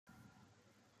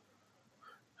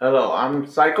Hello, I'm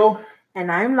Psycho,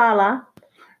 And I'm Lala.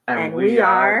 and we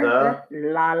are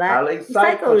the Lala Alex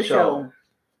Psycho Psycho Show.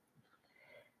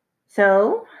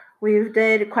 So, we've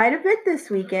did quite a bit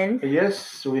this weekend.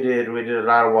 Yes, we did. We did a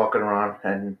lot of walking around,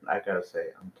 and I gotta say,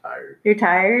 I'm tired. You're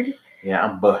tired? Yeah,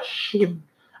 I'm bushed.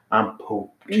 I'm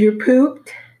pooped. You're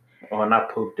pooped? Well,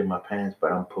 not pooped in my pants,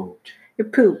 but I'm pooped. You're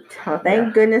pooped. Oh,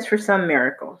 thank goodness for some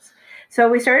miracles. So,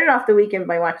 we started off the weekend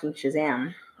by watching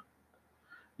Shazam.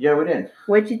 Yeah, we did.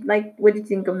 What did you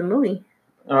think of the movie?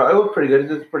 It was pretty good.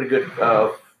 It's a pretty good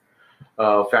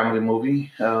family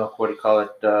movie. What do you call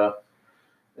it?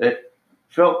 It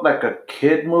felt like a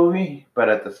kid movie, but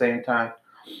at the same time,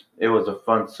 it was a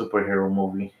fun superhero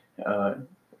movie.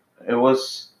 It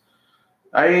was.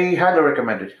 I highly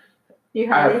recommend it.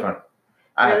 I had fun.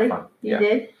 I had fun. You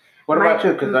did? What about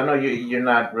you? Because I know you're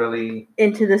not really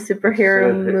into the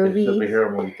superhero movie.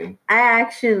 Superhero movie thing. I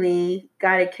actually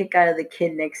got a kick out of the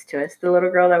kid next to us, the little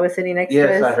girl that was sitting next to us.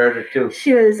 Yes, I heard it too.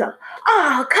 She was,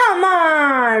 oh, come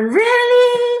on,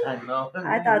 really? I know.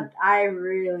 I thought I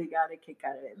really got a kick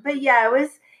out of it. But yeah, it was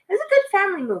a good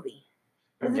family movie.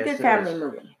 It was a good family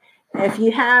movie. If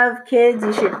you have kids,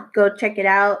 you should go check it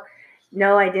out.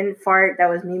 No, I didn't fart. That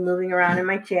was me moving around in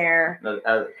my chair. No,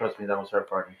 trust me, that was her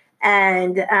farting.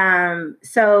 And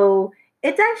so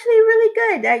it's actually really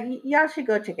good. Y'all should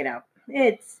go check it out.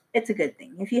 It's a good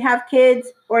thing. If you have kids,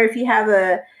 or if you have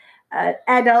an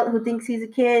adult who thinks he's a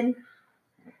kid.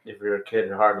 If you're a kid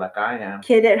at heart like I am.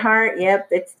 Kid at heart, yep.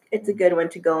 It's a good one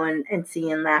to go and see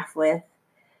and laugh with.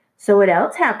 So what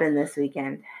else happened this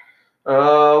weekend?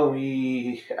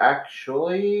 We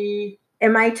actually.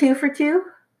 Am I 2 for 2?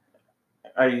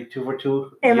 Are you 2 for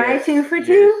 2? Am I 2 for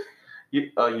 2?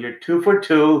 You're 2 for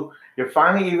 2. You're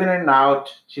finally evening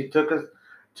out. She took us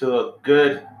to a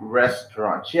good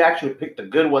restaurant. She actually picked a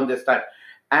good one this time,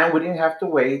 and we didn't have to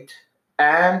wait.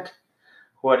 And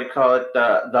what do you call it?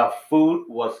 The food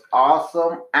was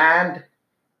awesome, and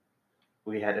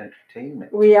we had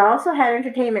entertainment. We also had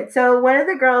entertainment. So one of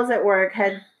the girls at work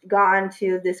had gone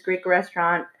to this Greek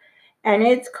restaurant, and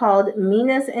it's called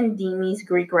Minas and Dimi's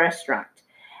Greek Restaurant.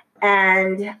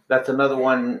 And that's another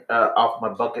one off my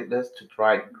bucket list to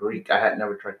try Greek. I had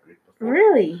never tried Greek before.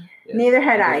 Really? Yes. Neither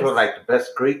had I. These were like the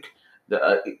best Greek,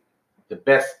 the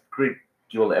best Greek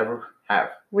you'll ever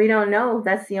have. We don't know.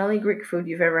 That's the only Greek food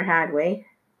you've ever had, Way.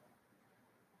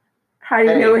 How do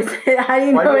you know it's? How do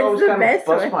you know it's the best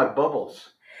one? Bust my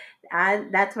bubbles.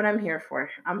 That's what I'm here for.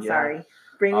 I'm sorry.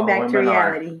 Bring it back to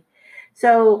reality.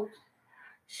 So.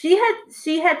 She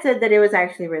had said that it was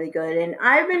actually really good, and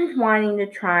I've been wanting to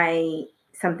try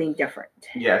something different.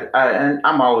 Yeah, and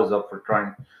I'm always up for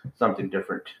trying something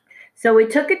different. So we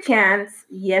took a chance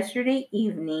yesterday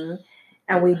evening,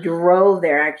 and we drove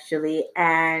there actually,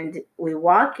 and we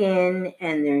walk in,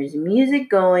 and there's music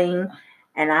going,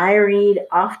 and I read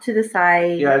off to the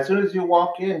side. Yeah, as soon as you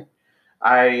walk in,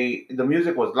 the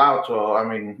music was loud, so I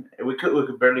mean we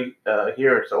could barely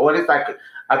hear. So at least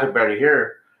I could barely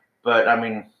hear. But I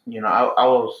mean,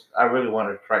 I really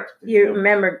wanted to try something. You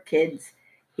remember, kids,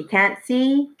 you can't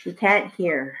see, you can't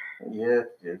hear. Yes.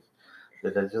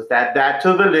 Let's just add that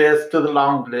to the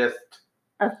long list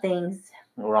of things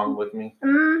wrong with me.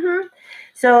 Mm-hmm.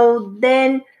 So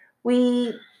then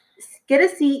we get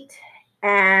a seat,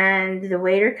 and the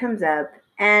waiter comes up,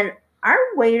 and our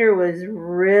waiter was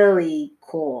really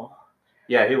cool.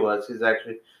 Yeah, he was. He's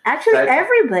actually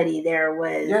everybody there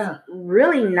was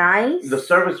really nice. The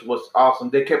service was awesome.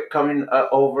 They kept coming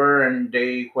over, and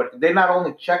they not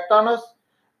only checked on us,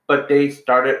 but they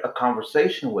started a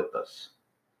conversation with us.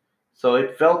 So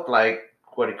it felt like,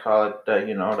 what do you call it?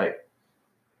 Like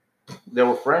they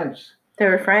were friends. They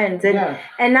were friends,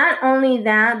 and not only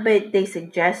that, but they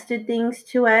suggested things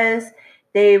to us.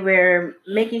 They were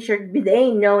making sure,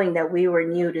 they knowing that we were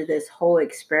new to this whole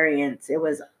experience. It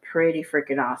was pretty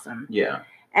freaking awesome. Yeah.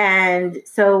 And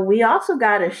so we also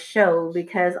got a show,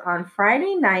 because on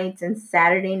Friday nights and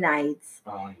Saturday nights,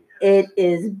 it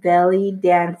is belly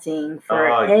dancing.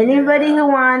 For anybody who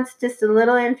wants just a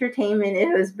little entertainment,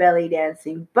 it was belly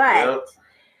dancing. But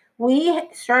we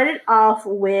started off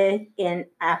with an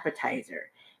appetizer,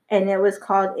 and it was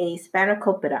called a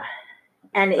spanakopita.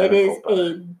 And it is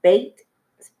a baked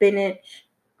spinach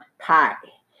pie.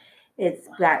 It's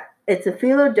a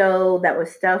phyllo dough that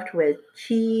was stuffed with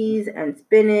cheese and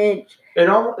spinach. It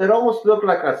almost looked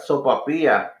like a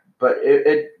sopapilla, but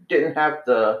it didn't have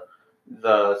the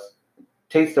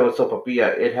taste of a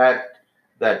sopapilla. It had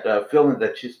that filling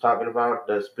that she's talking about,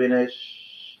 the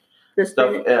spinach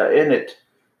stuff in it.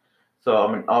 So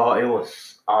I mean, it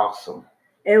was awesome.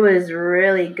 It was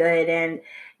really good, and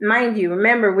mind you,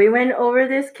 remember we went over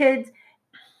this, kids.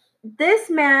 This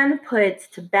man puts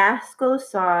Tabasco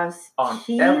sauce, on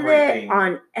everything.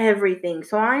 On everything.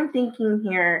 So I'm thinking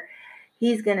here,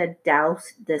 he's gonna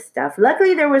douse this stuff.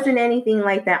 Luckily, there wasn't anything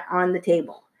like that on the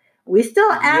table. We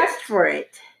still asked for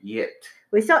it.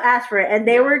 We still asked for it, and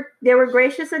they were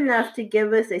gracious enough to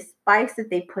give us a spice that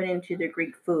they put into the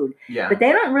Greek food. Yeah, but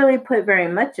they don't really put very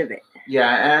much of it.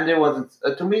 Yeah, and it wasn't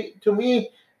to me.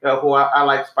 Who I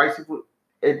like spicy food.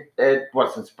 It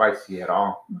wasn't spicy at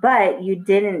all. But you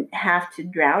didn't have to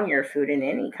drown your food in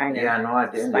any kind of no, I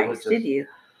didn't. Spice, just, did you?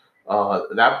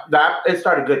 That it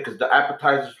started good because the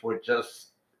appetizers were just,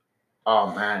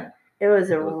 oh man. It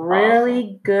was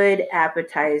really good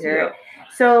appetizer. Yep.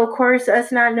 So, of course,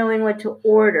 us not knowing what to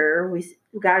order, we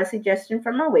got a suggestion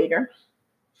from our waiter.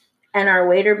 And our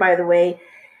waiter, by the way,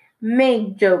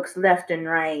 made jokes left and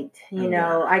right. You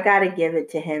know, I got to give it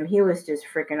to him. He was just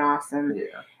freaking awesome. Yeah.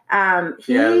 I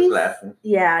was laughing.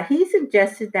 Yeah, he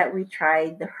suggested that we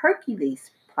try the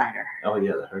Hercules platter. Oh,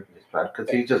 yeah, the Hercules platter.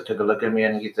 Because he just took a look at me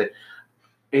and he said,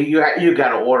 hey, you got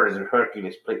to order the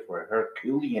Hercules plate for a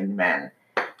Herculean man.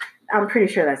 I'm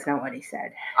pretty sure that's not what he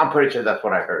said. I'm pretty sure that's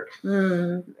what I heard.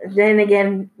 Then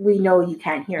again, we know you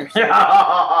can't hear. So.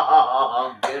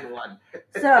 Good one.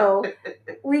 So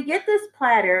we get this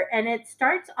platter, and it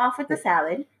starts off with the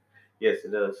salad. Yes,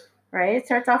 it does. Right? It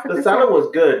starts off with the salad. Was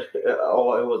good. It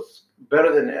was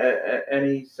better than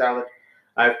any salad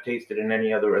I've tasted in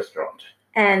any other restaurant.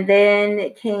 And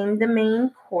then came the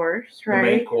main course, right?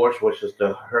 The main course, which is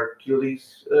the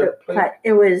Hercules plate.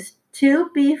 It was 2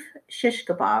 beef shish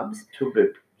kebabs. 2 beef,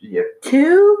 yeah.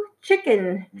 2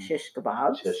 chicken shish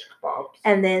kebabs. Shish kebabs.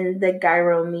 And then the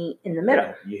gyro meat in the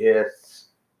middle. Yes.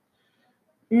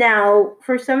 Now,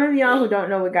 for some of y'all who don't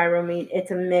know what gyro meat,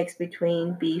 it's a mix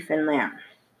between beef and lamb.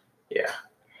 Yeah.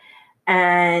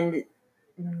 And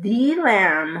the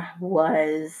lamb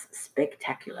was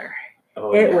spectacular.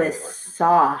 Oh, it was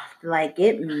soft, like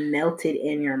it melted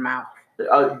in your mouth.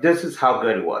 This is how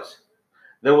good it was.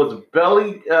 There was a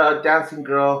belly dancing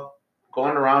girl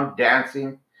going around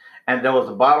dancing, and there was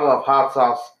a bottle of hot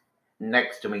sauce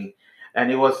next to me, and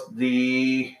it was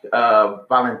the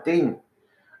Valentin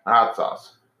hot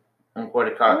sauce. What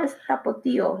do you call it? It was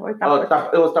Tapatio.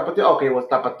 It was Tapatio. Okay, it was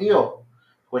Tapatio,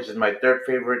 which is my 3rd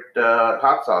favorite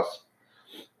hot sauce.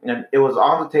 And it was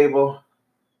on the table,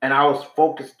 and I was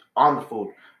focused on the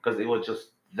food because it was just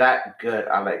that good.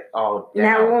 I like, oh, damn.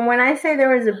 Now, when I say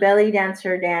there was a belly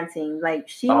dancer dancing, like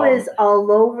she was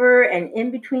all over and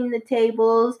in between the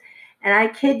tables. And I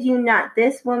kid you not,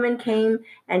 this woman came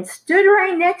and stood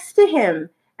right next to him,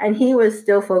 and he was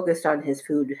still focused on his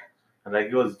food. Like,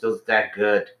 it was just that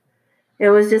good. It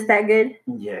was just that good?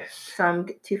 Yes. So I'm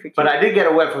 2 for 2. But I did get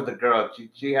a whiff from the girl.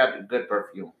 She had a good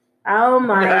perfume. Oh,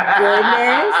 my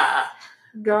goodness.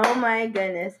 Oh, my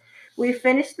goodness. We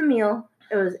finished the meal.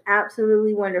 It was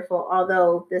absolutely wonderful.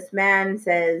 Although this man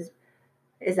says,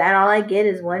 is that all I get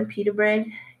is 1 pita bread?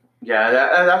 Yeah,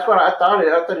 that's what I thought.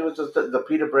 I thought it was just the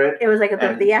pita bread. It was like a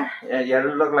tortilla? Yeah,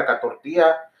 it looked like a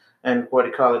tortilla. And what do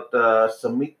you call it?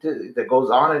 Some meat that goes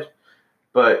on it.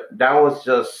 But that was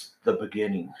just the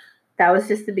beginning. That was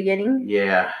just the beginning?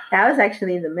 Yeah. That was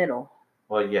actually the middle.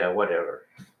 Well, yeah, whatever.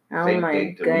 Oh, same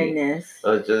my goodness. It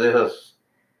was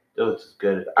just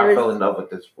good. I fell in love with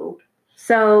this food.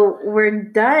 So we're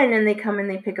done, and they come and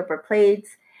they pick up our plates,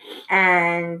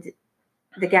 and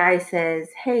the guy says,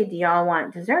 hey, do y'all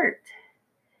want dessert?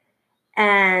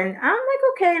 And I'm like,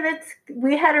 okay,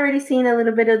 we had already seen a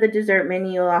little bit of the dessert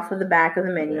menu off of the back of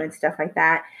the menu and stuff like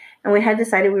that. And we had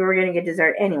decided we were going to get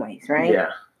dessert anyways, right?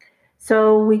 Yeah.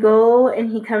 So we go, and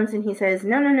he comes and he says,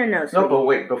 no. Sweetie. No, but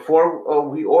wait, before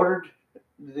we ordered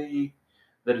the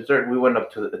dessert, we went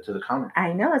up to the counter.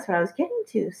 I know, that's what I was getting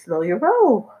to. Slow your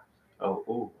roll.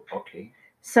 Oh, okay.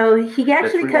 So he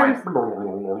actually comes up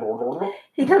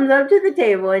to the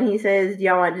table and he says, do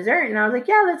y'all want dessert? And I was like,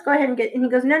 yeah, let's go ahead and get, and he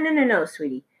goes, no,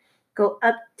 sweetie. Go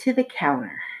up to the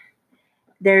counter.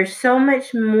 There's so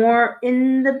much more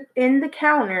in the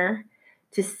counter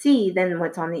to see than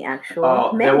what's on the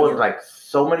actual menu. There was like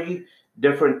so many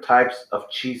different types of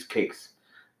cheesecakes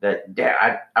that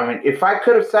I mean, if I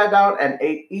could have sat down and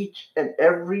ate each and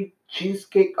every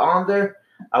cheesecake on there,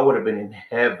 I would have been in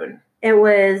heaven. It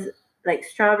was like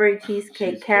strawberry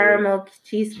cheesecake, caramel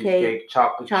cheesecake,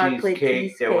 chocolate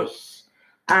cheesecake. There was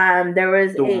a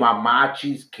mama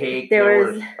cheesecake. There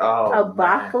was a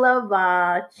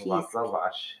baklava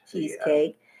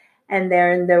cheesecake, and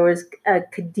then there was a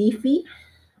kadifi.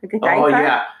 Oh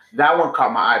yeah, that one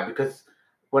caught my eye because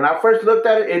when I first looked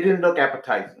at it, it didn't look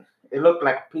appetizing. It looked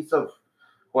like a piece of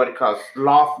what it calls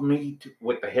sloth meat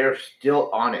with the hair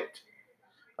still on it.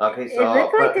 Okay, so it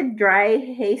looked like a dry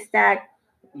haystack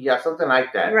Yeah, something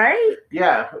like that. Right?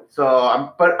 Yeah.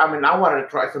 So, but I mean, I wanted to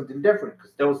try something different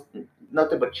because there was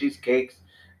nothing but cheesecakes,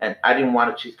 and I didn't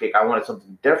want a cheesecake. I wanted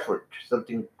something different,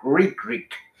 something Greek.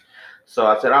 So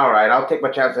I said, all right, I'll take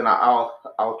my chance and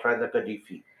I'll try the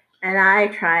Gadifi. And I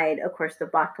tried, of course, the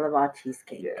baklava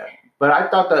cheesecake. Yeah, but I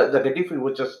thought the Gadifi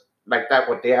was just like that.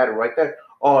 What they had it right there.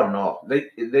 Oh no,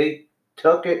 they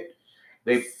took it,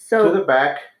 they to the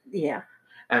back. Yeah.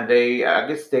 And I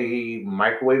guess they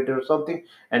microwaved it or something,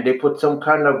 and they put some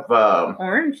kind of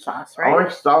orange sauce, right?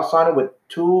 Orange sauce on it with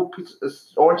 2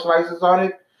 pieces, orange slices on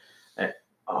it, and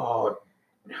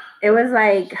it was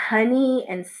like honey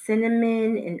and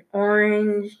cinnamon and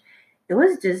orange. It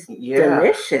was just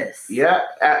delicious. Yeah,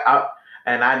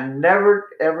 and I never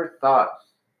ever thought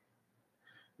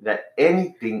that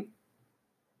anything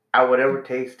I would ever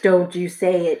taste. Don't you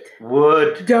say it.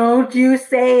 Don't you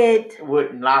say it.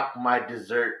 Would knock my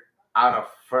dessert out of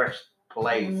first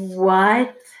place.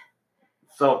 What?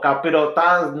 So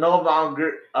Capirotada is no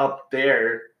longer up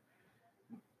there.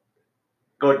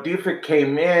 Godifi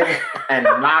came in and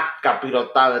knocked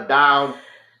Capirotada down.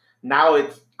 Now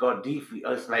it's Godifi.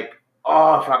 It's like,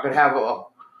 if I could have a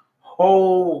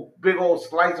whole big old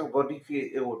slice of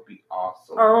Godifi, it would be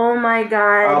awesome. Oh my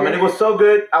God. And it was so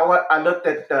good. I looked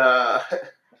at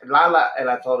Lala and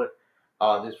I told her,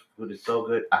 oh, this food is so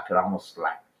good, I could almost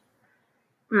slap.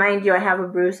 Mind you, I have a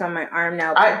bruise on my arm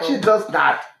now. She does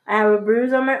not. I have a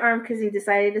bruise on my arm because he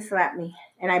decided to slap me,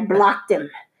 and I blocked him.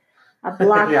 him.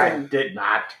 I did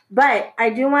not. But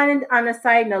I do want to, on a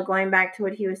side note, going back to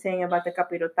what he was saying about the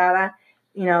capirotada,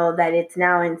 that it's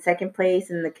now in second place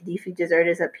and the Gadifi dessert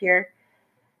is up here.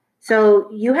 So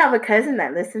you have a cousin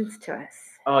that listens to us.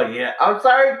 Oh, yeah. I'm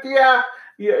sorry, Tia.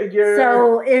 You're...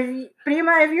 So,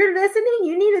 Prima, if you're listening,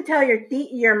 you need to tell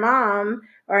your mom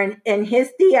and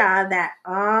his tia that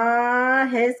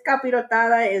his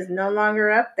capirotada is no longer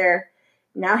up there.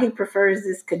 Now he prefers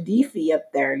this Gadifi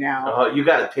up there now. Oh, you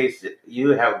got to taste it. You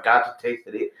have got to taste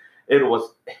it. It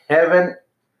was heaven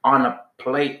on a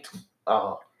plate.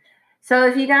 Oh. So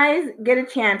if you guys get a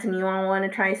chance and you want to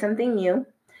try something new,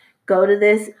 go to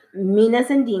this Minas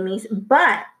and Dimis.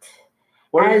 But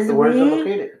where is it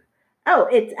located? Oh,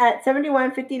 it's at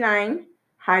 7159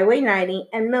 Highway 90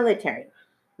 and Military.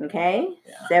 Okay?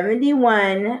 Yeah.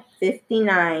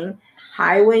 7159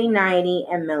 Highway 90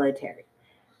 and Military.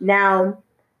 Now,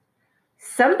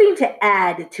 something to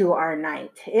add to our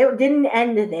night. It didn't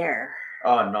end there.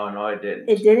 Oh, no, it didn't.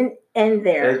 It didn't end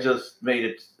there. It just made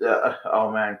it, oh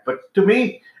man. But to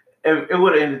me, if it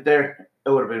would have ended there,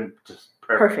 it would have been just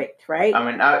perfect. Perfect, right?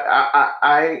 I mean,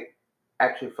 I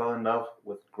actually fell in love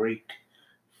with Greek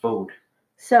food.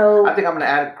 So I think I'm going to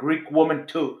add a Greek woman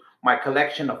to my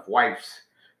collection of wives.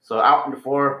 So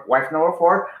for wife number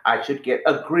 4, I should get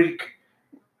a Greek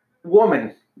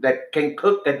woman that can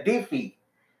cook Gadifi.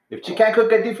 If she can't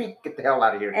cook Gadifi, get the hell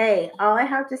out of here. Hey, all I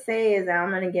have to say is that I'm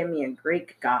going to get me a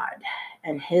Greek god.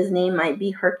 And his name might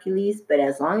be Hercules, but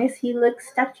as long as he looks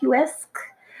statuesque,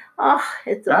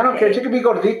 it's okay. I don't care. She can be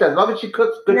gordita as long as she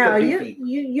cooks good Gadifi. No,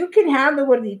 you can have the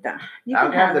gordita. You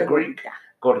can have the Greek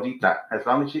gordita as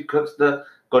long as she cooks the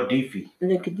Godifi.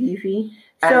 The Gadifi.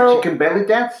 And she can belly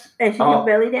dance. And she can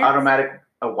belly dance. Automatic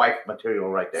wife material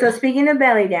right there. So speaking of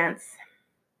belly dance,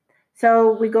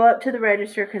 so we go up to the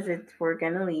register because we're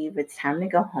gonna leave. It's time to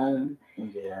go home.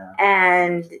 Yeah.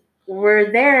 And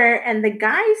we're there, and the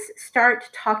guys start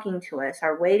talking to us.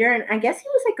 Our waiter, and I guess he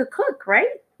was like a cook, right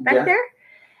back there,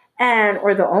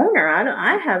 or the owner.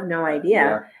 I have no idea.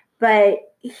 Yeah.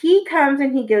 But he comes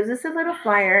and he gives us a little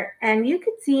flyer, and you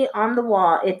could see on the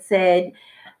wall it said,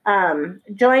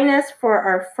 "Join us for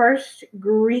our first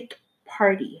Greek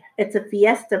party." It's a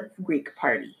fiesta Greek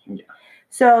party. Yeah.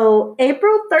 So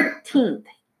April 13th,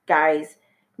 guys,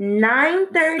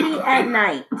 9:30 at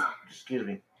night. Excuse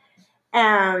me.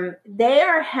 They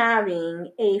are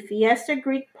having a fiesta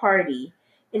Greek party.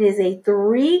 It is a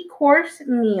 3-course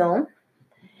meal,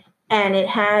 and it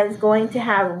has going to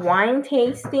have wine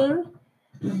tasting,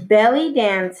 belly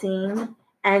dancing,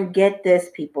 and get this,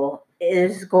 people, it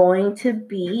is going to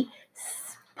be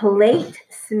plate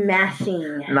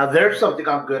smashing. Now there's something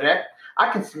I'm good at.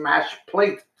 I can smash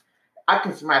plates. I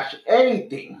can smash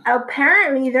anything.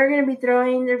 Apparently, they're going to be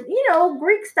throwing their,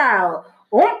 Greek style.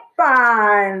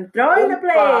 Oompa! And throwing the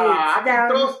plates I down.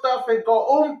 can throw stuff and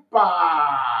go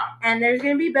oompa! And there's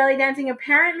going to be belly dancing.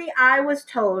 Apparently, I was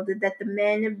told that the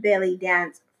men belly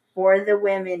dance for the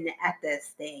women at this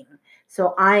thing.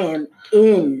 So I am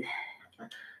in.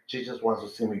 She just wants to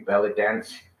see me belly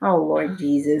dance. Oh, Lord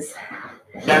Jesus.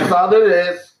 That's all it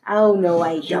is. Oh, no,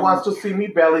 I don't. She wants to see me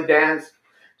belly dance.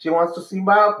 She wants to see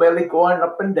my belly going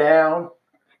up and down.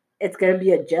 it's going to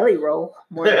be a jelly roll.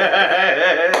 More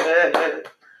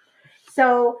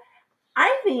So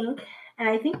I think, and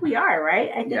I think we are,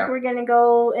 right? I think we're going to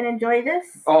go and enjoy this.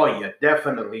 Oh, yeah,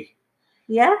 definitely.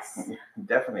 Yes?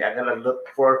 Definitely. I got to look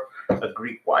for a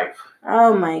Greek wife.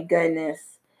 Oh, my goodness.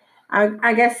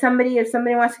 I guess if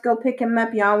somebody wants to go pick him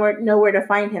up, y'all know where to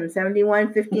find him.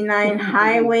 7159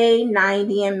 Highway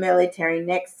 90 in Military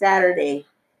next Saturday.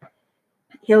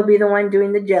 He'll be the one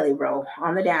doing the jelly roll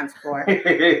on the dance floor.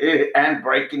 And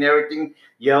breaking everything,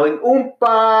 yelling,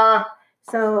 Oompa!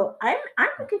 So I'm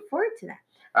looking forward to that.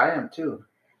 I am too.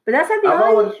 But that's not the I've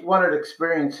always wanted to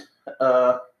experience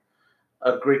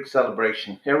a Greek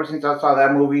celebration. Ever since I saw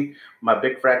that movie, My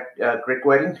Big Fat Greek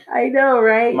Wedding. I know,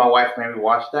 right? My wife made me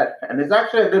watch that. And it's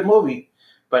actually a good movie.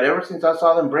 But ever since I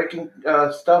saw them breaking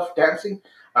stuff, dancing,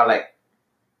 I like,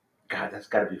 God, that's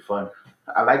got to be fun.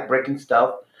 I like breaking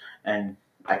stuff. And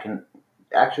I can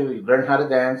actually learn how to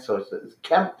dance. So it's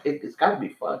got to be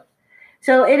fun.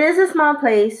 So it is a small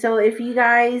place. So if you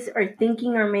guys are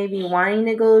thinking or maybe wanting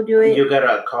to go do it, you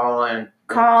gotta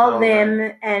call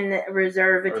them and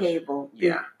reserve a table.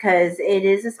 Yeah, because it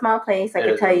is a small place. I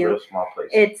can tell you, real small place.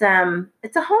 It's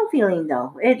a home feeling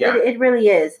though. It really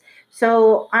is.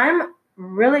 So I'm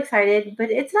really excited. But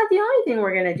it's not the only thing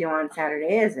we're gonna do on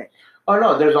Saturday, is it? Oh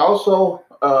no, there's also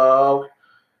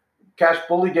Cash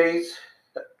Bully Days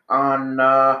on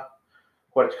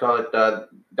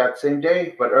that same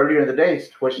day, but earlier in the day,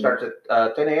 which starts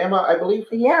at 10 a.m. I believe.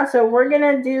 Yeah, so we're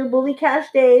gonna do Bully Cash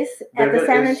Days at the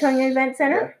San Antonio Event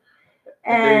Center.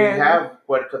 Yeah. And they have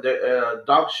the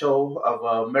dog show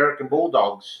of American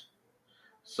Bulldogs.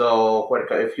 So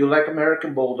if you like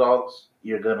American Bulldogs,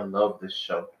 you're gonna love this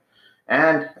show.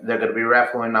 And they're gonna be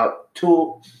raffling out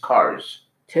 2 cars.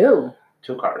 2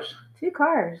 cars. 2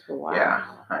 cars. Wow. Yeah,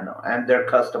 I know, and they're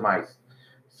customized.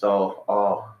 So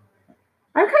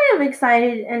I'm kind of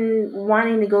excited and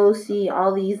wanting to go see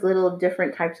all these little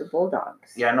different types of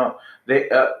bulldogs. Yeah, no, they.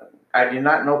 I did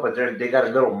not know, but they got a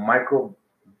little micro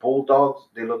bulldogs.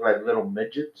 They look like little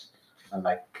midgets. I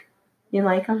like. You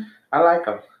like them? I like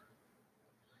them.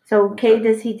 So, Kay,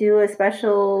 does he do a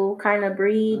special kind of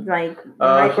breed, like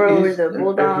micro or the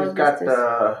bulldogs? He's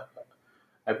got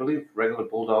I believe regular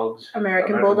bulldogs,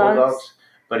 American bulldogs,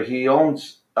 but he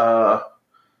owns 1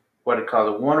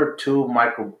 or 2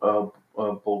 micro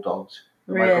bulldogs,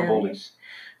 micro bullies,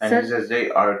 and he says they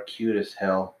are cute as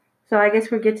hell. So I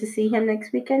guess we get to see him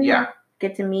next weekend. Yeah,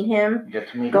 get to meet him.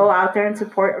 Go out there and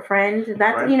support a friend.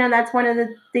 That's that's one of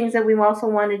the things that we also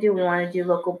want to do. We want to do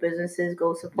local businesses,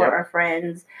 go support our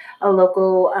friends, a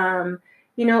local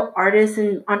artists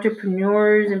and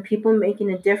entrepreneurs and people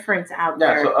making a difference out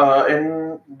there. Yeah. So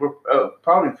and we're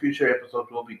probably in future episodes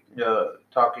we'll be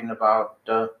talking about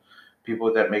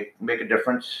people that make a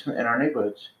difference in our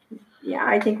neighborhoods. Yeah,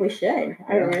 I think we should. Yeah.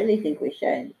 I really think we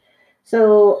should.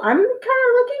 So I'm kind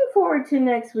of looking forward to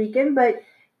next weekend, but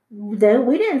then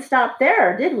we didn't stop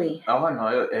there, did we? Oh, I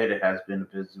know. It has been a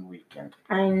busy weekend.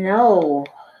 I know.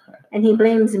 And he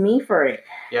blames me for it.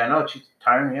 Yeah, I know. She's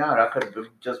tiring me out. I could have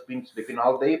just been sleeping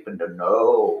all day, but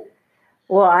no.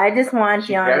 Well, I just want you.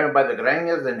 She grabbed me by the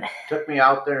greñas and took me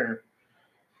out there and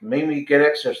made me get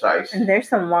exercise. And there's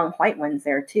some long white ones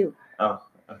there, too. Oh,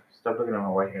 stop looking at my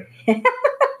white hair.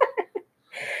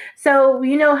 So,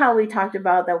 you know how we talked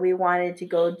about that I wanted to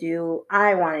go do,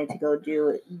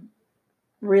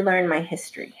 relearn my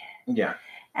history. Yeah.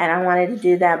 And I wanted to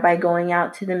do that by going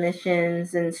out to the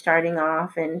missions and starting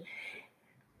off. And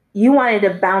you wanted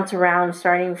to bounce around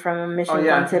starting from Mission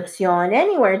Concepcion,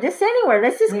 anywhere.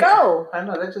 Let's just go. I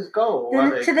know, let's just go.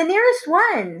 To the nearest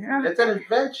one. It's an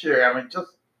adventure. I mean,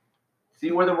 just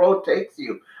see where the road takes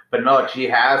you. But no, she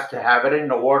has to have it in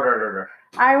order.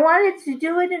 I wanted to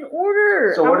do it in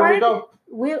order. So where did we go?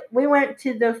 We went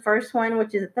to the first one,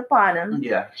 which is at the bottom.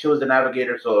 Yeah, she was the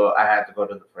navigator, so I had to go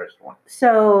to the first one.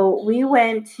 So we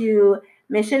went to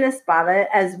Mission Espada,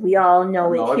 as we all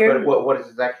know it here. But what is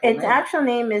its actual name? Its actual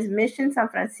name is Mission San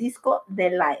Francisco de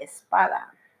la Espada.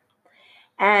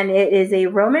 And it is a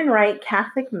Roman Rite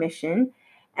Catholic mission.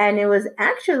 And it was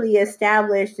actually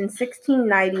established in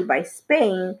 1690 by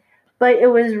Spain, but it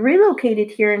was relocated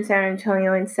here in San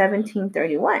Antonio in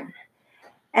 1731.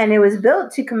 And it was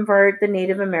built to convert the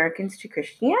Native Americans to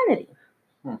Christianity.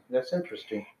 That's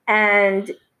interesting.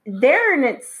 And there in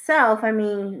itself,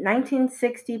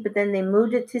 1960, but then they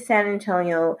moved it to San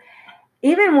Antonio.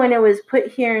 Even when it was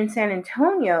put here in San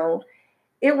Antonio,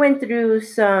 it went through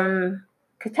some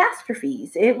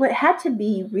catastrophes. It had to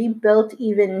be rebuilt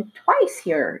even twice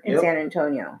here in San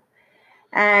Antonio.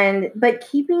 But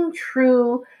keeping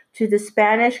true to the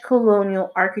Spanish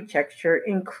colonial architecture,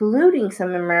 including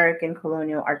some American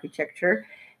colonial architecture,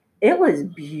 it was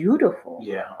beautiful.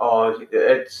 Yeah. Oh,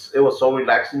 it was so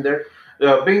relaxing there.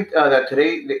 Being that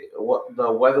today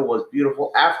the weather was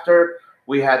beautiful. After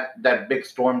we had that big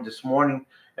storm this morning,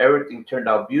 everything turned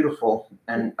out beautiful.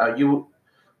 And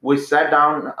we sat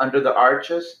down under the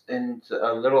arches in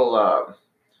a little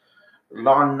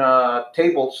lawn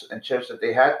tables and chairs that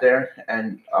they had there,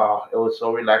 and it was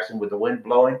so relaxing with the wind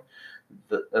blowing,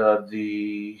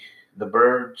 the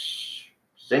birds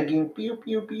singing pew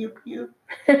pew pew pew.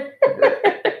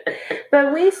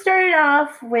 But we started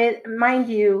off with, mind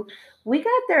you, we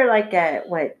got there like at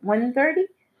what, 1:30?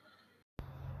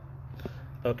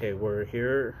 Okay, we're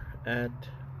here at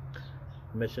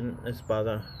Mission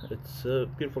Espada. It's a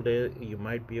beautiful day. You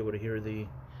might be able to hear the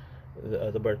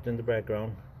birds in the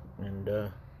background,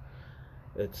 and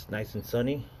it's nice and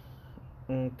sunny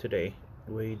today.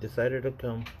 We decided to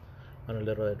come on a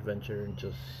little adventure and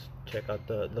just check out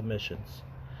the missions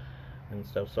and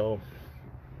stuff. So,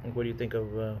 what do you think of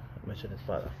Mission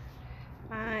Espada?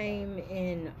 I'm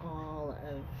in awe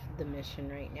of the mission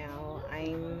right now.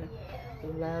 I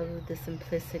love the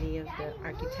simplicity of the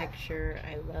architecture.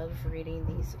 I love reading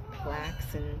these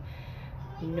plaques and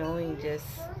knowing just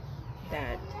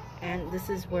that, and this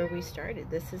is where we started.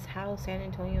 This is how San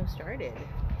Antonio started,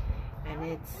 and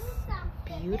it's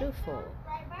beautiful.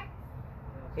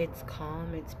 It's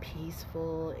calm, it's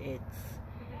peaceful,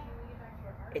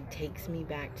 it takes me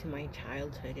back to my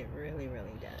childhood. It really,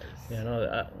 really does. You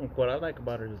know, what I like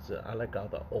about it is I like all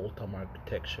the old time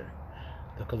architecture,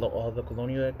 all the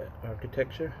colonial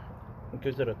architecture. It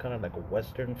gives it a kind of like a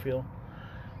Western feel.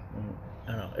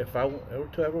 I don't know, if I were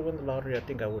to ever win the lottery, I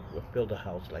think I would build a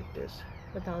house like this.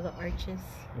 With all the arches?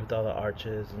 With all the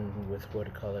arches and with what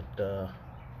do you call it, the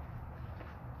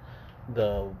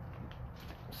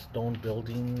stone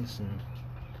buildings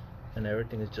and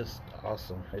everything is just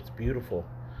awesome. It's beautiful.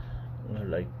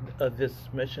 Like this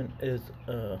mission is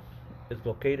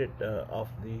located off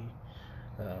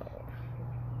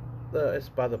the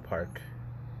Espada Park.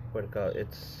 What do you call it?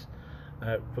 It's,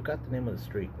 I forgot the name of the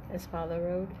street. Espada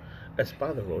Road.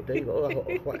 Espada Road. There you go.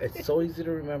 It's so easy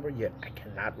to remember, yet I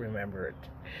cannot remember it.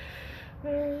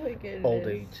 Oh my goodness. Old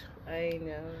age. I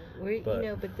know.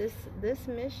 But this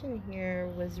mission here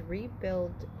was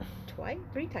rebuilt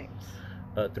three times.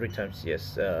 3 times,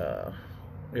 yes.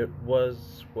 It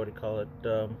was, what do you call it?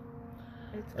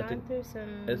 It's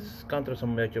gone through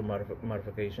some major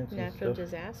modifications. Natural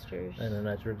disasters. And a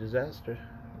natural disaster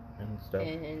and stuff.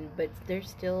 But there's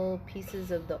still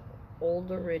pieces of the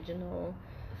old original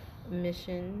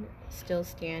mission still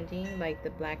standing, like the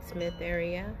blacksmith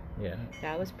area. Yeah.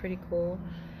 That was pretty cool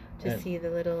to see the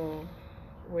little,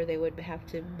 where they would have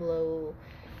to blow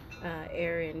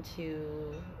air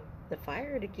into the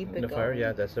fire to keep it going. The fire,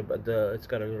 yeah, that's it's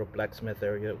got a little blacksmith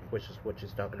area, which is what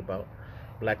she's talking about,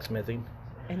 blacksmithing.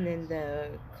 And then the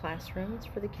classrooms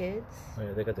for the kids. Oh,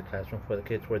 yeah, they got the classroom for the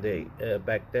kids where they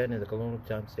back then in the colonial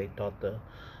times they taught the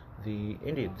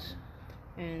Indians.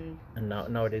 And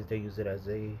nowadays they use it as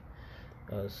a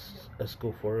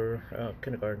school for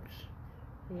kindergartens.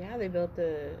 Yeah, they built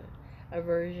a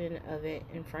version of it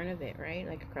in front of it, right?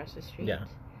 Like across the street. Yeah.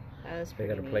 That was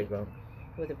pretty neat. They got a playground.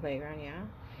 With a playground, yeah.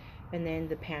 And then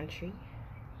the pantry.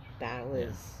 That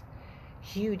was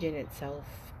huge in itself.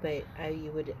 But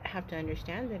you would have to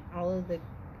understand that all of the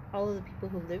people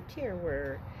who lived here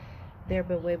were there.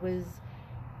 But it was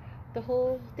the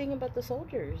whole thing about the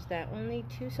soldiers, that only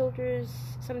 2 soldiers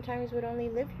sometimes would only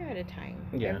live here at a time.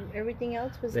 Yeah. Everything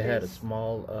else was They had a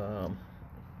small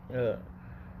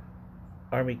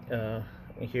army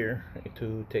here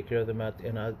to take care of them out,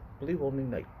 and I believe only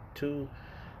like 2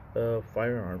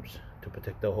 firearms to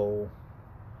protect the whole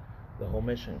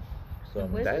mission. So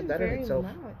that in itself,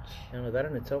 that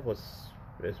in itself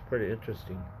is pretty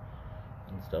interesting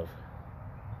and stuff.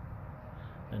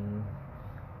 And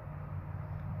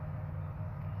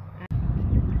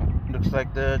looks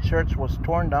like the church was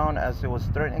torn down as it was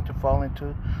threatening to fall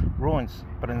into ruins.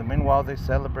 But in the meanwhile, they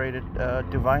celebrated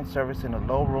divine service in a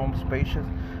low room, spacious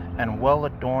and well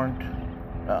adorned,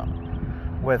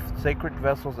 with sacred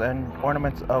vessels and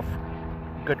ornaments of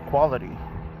good quality.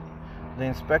 The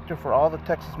inspector for all the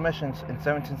Texas missions in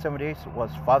 1778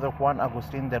 was Father Juan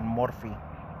Agustin del Morfi.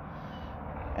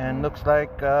 And looks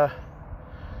like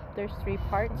there's 3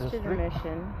 parts to the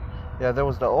mission. Yeah, there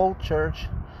was the old church,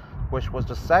 which was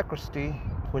the sacristy,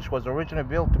 which was originally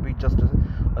built to be just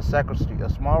a sacristy, a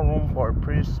small room for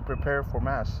priests prepare for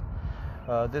mass.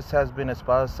 This has been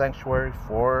Espada's sanctuary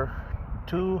for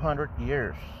 200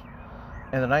 years.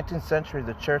 In the 19th century,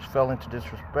 the church fell into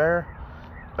disrepair.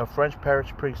 A French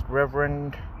parish priest,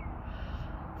 Reverend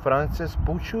Francis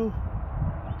Bouchou,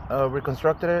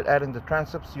 reconstructed it, adding the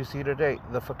transepts you see today.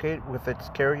 The facade with its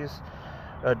curious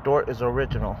door is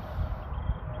original.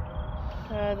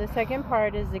 The second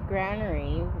part is the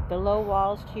granary. The low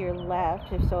walls to your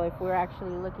left. If we're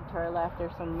actually looking to our left,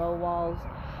 there's some low walls.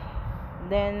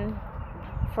 Then,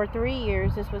 for 3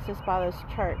 years, this was Espada's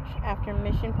church. After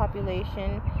mission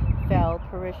population fell,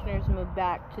 parishioners moved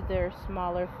back to their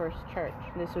smaller first church.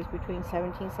 This was between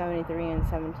 1773 and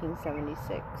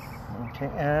 1776. Okay,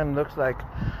 and looks like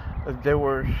they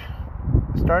were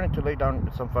starting to lay down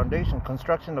some foundation.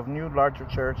 Construction of new, larger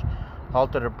church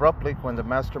halted abruptly when the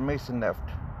master mason left.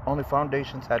 Only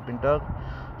foundations had been dug.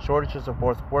 Shortages of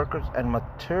both workers and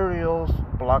materials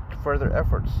blocked further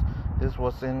efforts. This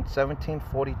was in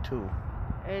 1742.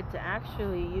 It's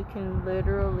actually, you can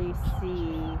literally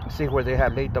see where they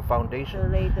had laid the foundation.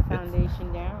 They laid the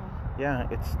foundation down. Yeah,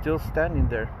 it's still standing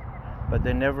there, but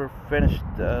they never finished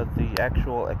the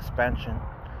actual expansion.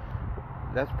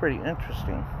 That's pretty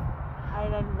interesting. I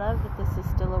love that this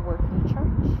is still a working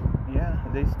church. Yeah,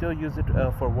 they still use it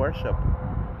for worship.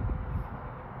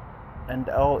 And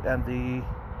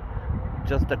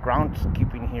just the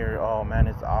groundskeeping here, oh man,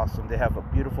 it's awesome. They have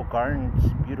beautiful gardens,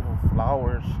 beautiful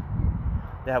flowers.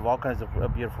 They have all kinds of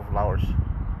beautiful flowers.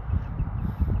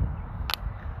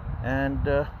 And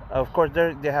of course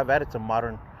they have added some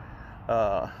modern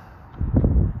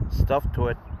stuff to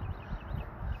it.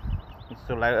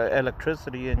 So like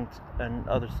electricity and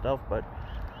other stuff, but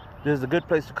this is a good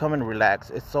place to come and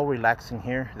relax. It's so relaxing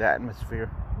here, the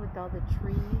atmosphere. With all the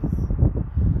trees.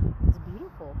 It's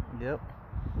beautiful. Yep.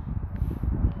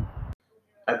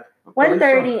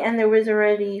 1:30 and there was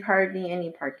already hardly any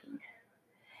parking.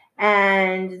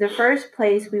 And the first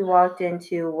place we walked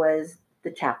into was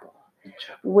the chapel,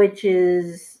 which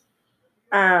is,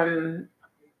 it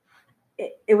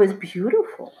was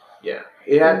beautiful. Yeah,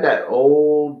 it had that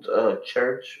old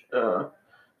church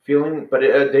feeling, but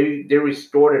they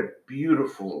restored it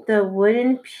beautiful. The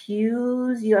wooden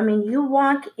pews, you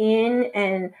walk in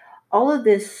and all of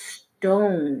this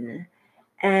stone,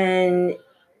 and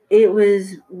it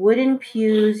was wooden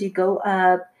pews. You go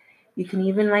up. You can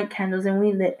even light candles, and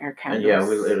we lit our candles. Yeah,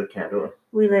 we lit a candle.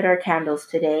 We lit our candles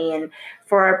today, and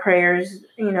for our prayers,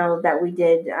 that we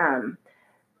did,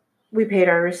 we paid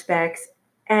our respects.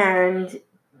 And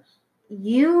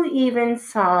you even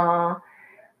saw,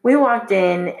 we walked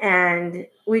in, and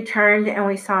we turned, and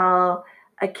we saw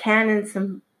a can and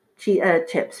some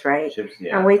chips, right? Chips,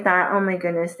 yeah. And we thought, oh my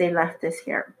goodness, they left this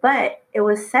here. But it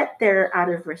was set there out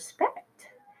of respect.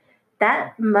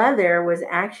 That mother was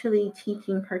actually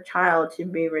teaching her child to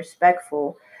be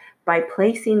respectful by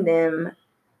placing them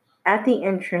at the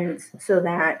entrance so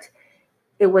that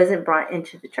it wasn't brought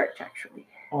into the church, actually.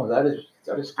 Oh, that is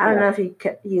cool. I don't know if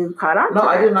you caught on to that. No,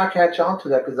 I did not catch on to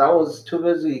that because I was too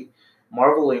busy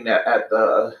marveling at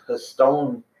the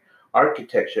stone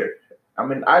architecture. I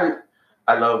mean, I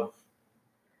love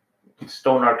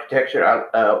stone architecture,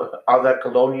 all that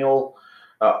colonial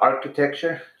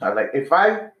architecture. If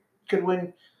I could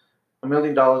win $1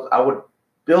 million, I would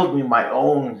build me my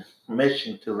own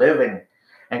mission to live in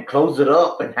and close it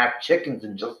up and have chickens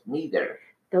and just me there.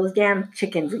 Those damn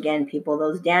chickens again, people.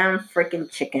 Those damn freaking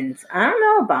chickens. I don't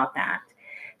know about that.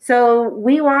 So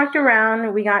we walked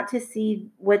around. We got to see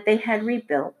what they had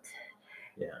rebuilt.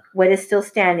 Yeah. What is still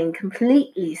standing,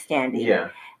 completely standing.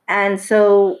 Yeah. And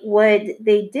so what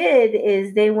they did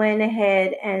is they went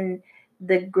ahead, and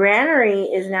the granary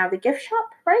is now the gift shop,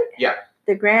 right? Yeah.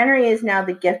 The granary is now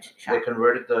the gift shop. They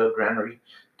converted the granary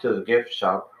to the gift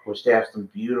shop, which they have some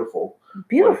beautiful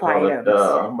items.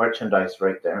 Merchandise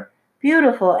right there.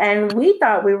 Beautiful. And we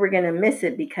thought we were going to miss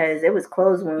it because it was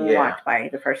closed when we walked by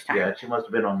the first time. Yeah, she must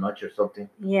have been on lunch or something.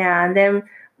 Yeah, and then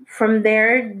from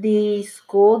there, the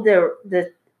school,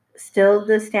 the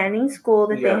standing school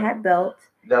that they had built.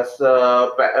 That's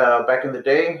back in the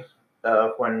day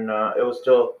when it was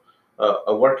still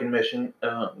a working mission.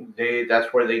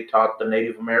 That's where they taught the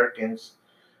Native Americans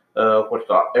all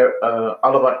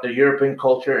about the European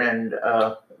culture and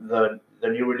the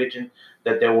new religion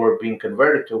that they were being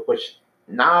converted to, which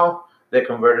now they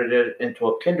converted it into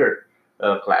a kinder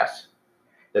class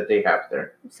that they have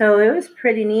there. So it was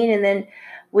pretty neat. And then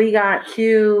we got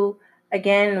to,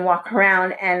 again, walk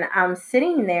around, and I'm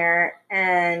sitting there,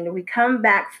 and we come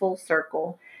back full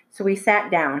circle. So we sat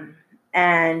down,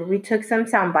 and we took some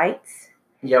sound bites.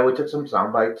 Yeah, we took some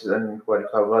sound bites and what it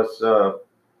was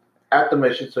at the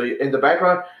mission. So in the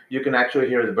background, you can actually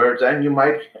hear the birds, and you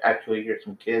might actually hear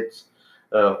some kids,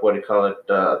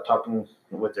 talking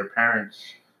with their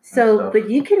parents. So, but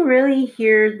you can really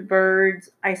hear the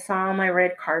birds. I saw my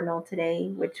red cardinal today,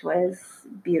 which was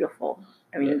beautiful.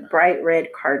 I mean, bright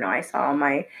red cardinal. I saw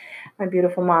my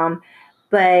beautiful mom.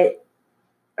 But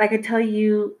I could tell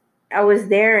you, I was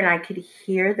there and I could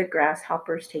hear the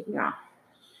grasshoppers taking off.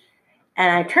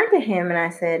 And I turned to him and I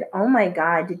said, "Oh my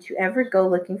God, did you ever go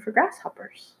looking for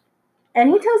grasshoppers?" And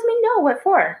he tells me, "No, what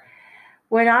for?"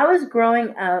 When I was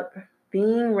growing up,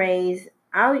 being raised,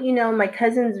 my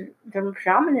cousins, they're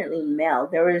predominantly male.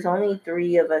 There was only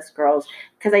 3 of us girls.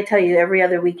 Because I tell you, every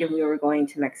other weekend we were going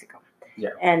to Mexico.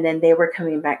 Yeah. And then they were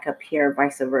coming back up here,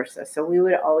 vice versa. So we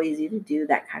would always either do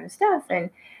that kind of stuff. And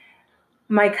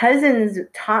my cousins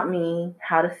taught me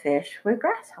how to fish with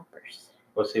grasshoppers.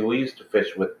 Well, see, we used to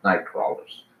fish with night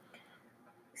crawlers.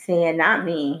 See, and not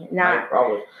me. Night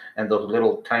crawlers. And those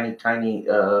little tiny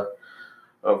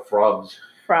frogs.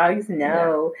 Frogs,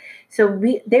 no. Yeah. So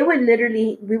we would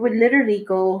literally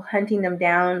go hunting them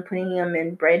down, putting them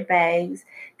in bread bags,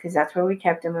 because that's where we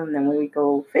kept them, and then we would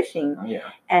go fishing. Yeah.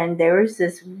 And there was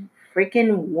this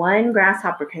freaking one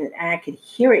grasshopper, and I could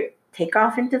hear it take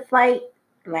off into flight,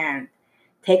 land,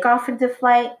 take off into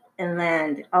flight, and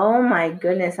land. Oh my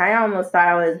goodness, I almost thought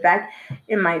I was back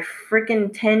in my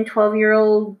freaking 10,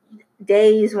 12-year-old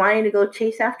days wanting to go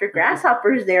chase after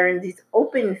grasshoppers there in these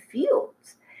open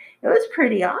fields. It was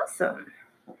pretty awesome.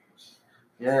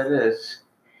 Yeah, it is.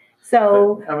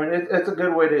 So, but, I mean, it's a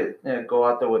good way to go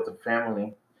out there with the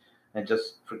family and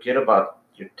just forget about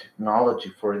your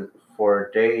technology for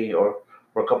a day or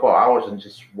for a couple of hours and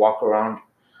just walk around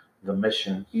the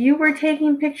mission. You were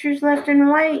taking pictures left and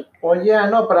right. Well, yeah, I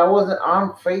know, but I wasn't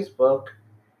on Facebook.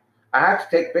 I had to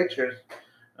take pictures.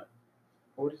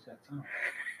 What is that sound?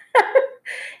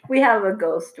 We have a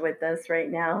ghost with us right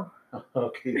now.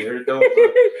 Okay, there's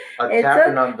a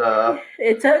tapping on the.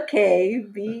 It's okay.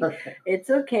 It's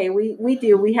okay. We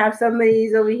do. We have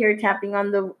somebody's over here tapping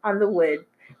on the wood,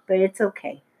 but it's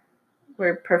okay.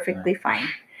 We're perfectly fine.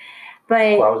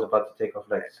 But I was about to take off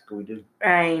like Scooby-Doo.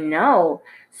 I know.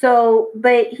 So,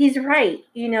 but he's right.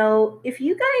 If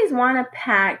you guys want to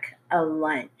pack a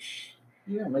lunch,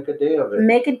 yeah, make a day of it.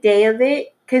 Make a day of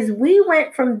it, because we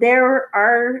went from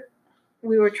there.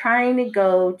 We were trying to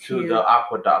go to the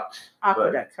aqueducts.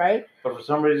 Aqueducts, right? But for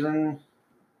some reason,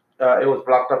 it was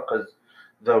blocked up because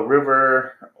the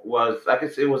river was, I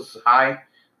guess it was high,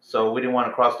 so we didn't want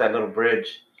to cross that little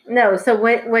bridge. No, so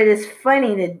what is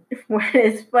funny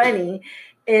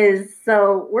is,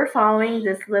 so we're following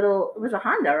this little, it was a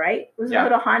Honda, right? It was a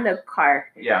little Honda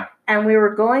car. Yeah. And we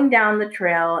were going down the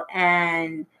trail,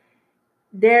 and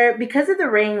there, because of the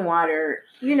rainwater,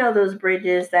 those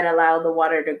bridges that allow the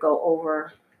water to go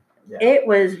over, it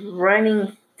was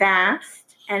running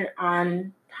fast and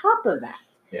on top of that.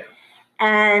 Yeah.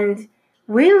 And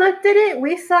we looked at it,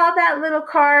 we saw that little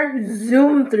car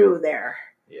zoom through there.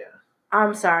 Yeah.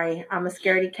 I'm sorry, I'm a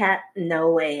scaredy cat.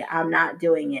 No way, I'm not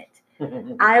doing it.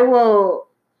 I know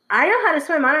how to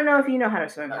swim. I don't know if you know how to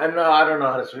swim. I don't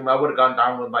know how to swim. I would have gone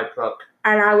down with my truck.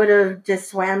 And I would have just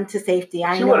swam to safety.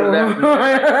 She would have left me.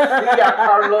 Yeah,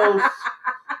 Carlos.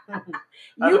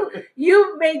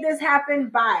 You made this happen.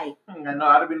 Bye. I know.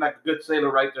 I'd have been like a good sailor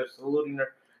right there, saluting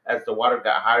her as the water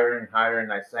got higher and higher,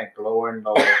 and I sank lower and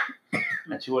lower.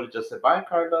 And she would have just said, "Bye,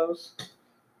 Carlos."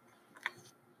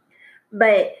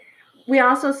 But we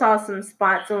also saw some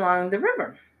spots along the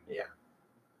river. Yeah.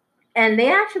 And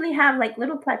they actually have like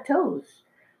little plateaus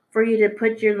for you to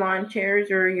put your lawn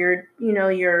chairs or your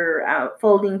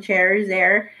folding chairs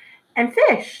there and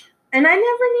fish. And I never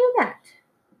knew that.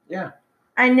 Yeah.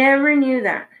 I never knew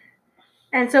that.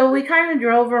 And so we kind of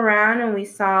drove around and we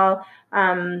saw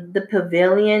the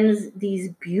pavilions, these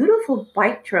beautiful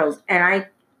bike trails. And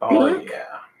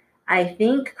I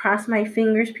think, cross my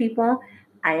fingers, people,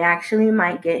 I actually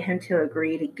might get him to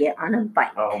agree to get on a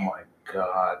bike. Oh my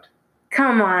God.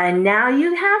 Come on, now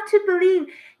you have to believe.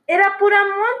 Era pura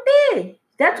monte.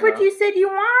 That's what you said you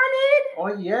wanted.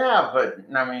 Oh yeah, but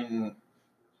I mean,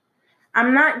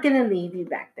 I'm not gonna leave you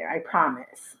back there. I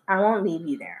promise. I won't leave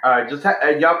you there. All right, just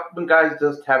y'all guys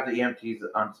just have the EMTs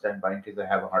on standby in case I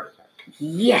have a heart attack.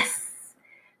 Yes.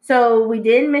 So we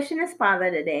did Mission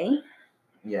Espada today.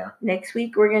 Yeah. Next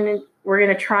week we're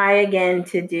gonna try again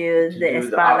to do the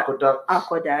Espada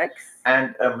aqueducts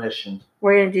and a mission.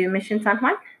 We're gonna do Mission San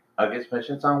Juan. I guess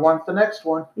Mission San Juan's the next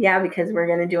one. Yeah, because we're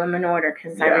gonna do them in order.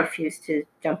 Because I refuse to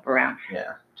jump around.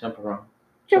 Yeah, jump around.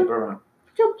 Jump around.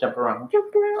 Jump around.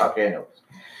 Jump around. Okay, no.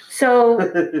 So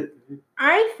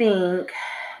I think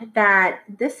that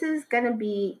this is gonna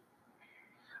be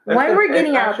when we're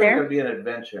getting out there. It's gonna be an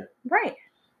adventure. Right.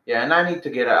 Yeah, and I need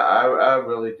to get out. I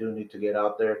really do need to get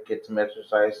out there, get some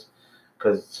exercise,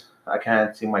 because I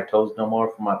can't see my toes no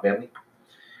more from my belly.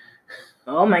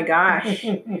 Oh my gosh.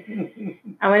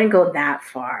 I wouldn't go that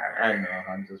far. I know,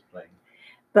 I'm just playing.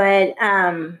 But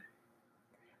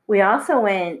we also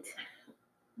went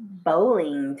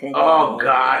bowling today. Oh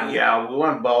God, yeah, we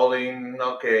went bowling.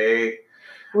 Okay,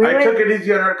 I took it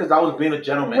easy on her because I was being a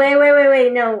gentleman.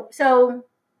 Wait, no. So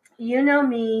you know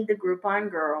me, the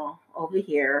Groupon girl over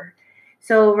here.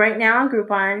 So right now on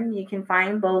Groupon, you can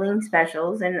find bowling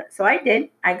specials, and so I did.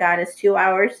 I got us 2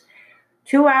 hours.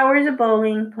 2 hours of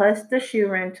bowling plus the shoe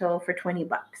rental for $20.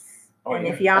 Oh, and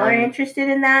if y'all are interested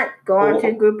in that, go on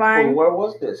to Groupon. Where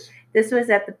was this? This was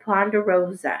at the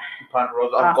Ponderosa.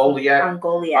 Ponderosa on Goliad. On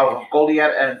Goliad.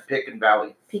 Goliad and Pecan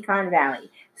Valley. Pecan Valley.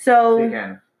 So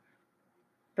Pecan.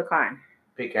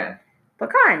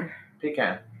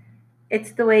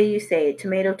 It's the way you say it.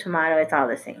 Tomato, it's all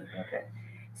the same. Okay.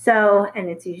 So, and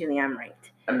it's usually I'm right.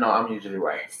 No, I'm usually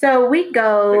right. So we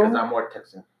go. Because I'm more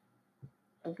Texan.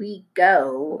 We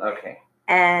go. Okay.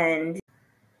 And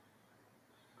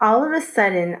all of a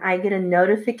sudden, I get a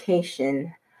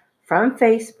notification from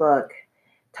Facebook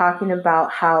talking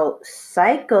about how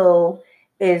Psycho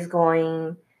is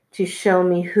going to show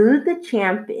me who the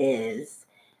champ is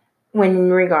when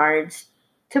in regards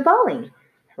to bowling.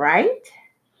 Right?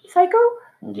 Psycho?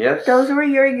 Yes. Those were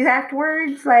your exact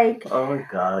words? Like, oh my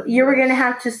God. You were going to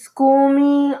have to school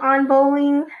me on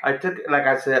bowling? Like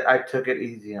I said, I took it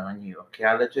easy on you. Okay,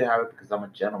 I'll let you have it because I'm a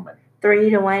gentleman.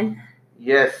 3-1?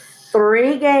 Yes.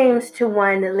 3 games to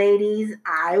 1, ladies.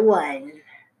 I won.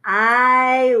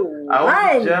 I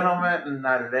was a gentleman and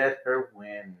I let her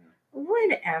win.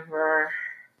 Whatever.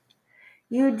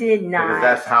 You did not. Because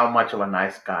that's how much of a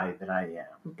nice guy that I am.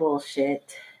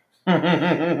 Bullshit.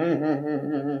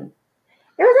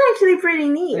 It was actually pretty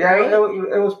neat, right?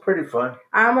 It was pretty fun.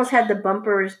 I almost had the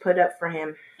bumpers put up for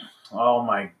him. Oh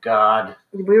my God.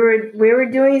 We were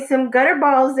doing some gutter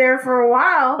balls there for a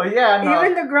while. But yeah, no.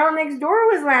 Even the girl next door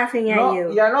was laughing at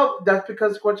you. Yeah, no, that's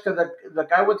because the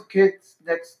guy with the kids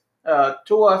next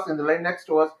to us in the lane next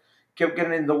to us kept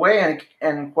getting in the way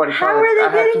and how were they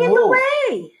getting in the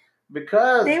way?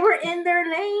 Because they were in their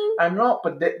lane. I know,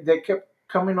 but they kept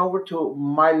coming over to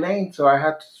my lane, so I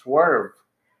had to swerve.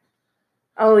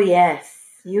 Oh yes,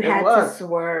 you had to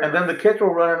swerve. And then the kids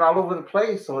were running all over the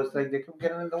place, so it's like they kept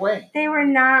getting in the way. They were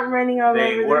not running all over.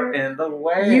 They were in the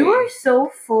way. You are so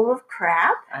full of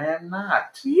crap. I am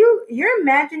not. Your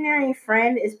imaginary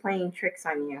friend is playing tricks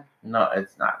on you. No,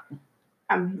 it's not.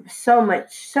 So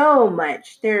much.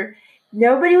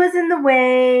 Nobody was in the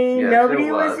way. Yes, nobody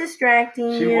was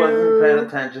distracting you. She wasn't paying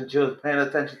attention. She was paying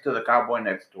attention to the cowboy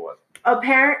next to us.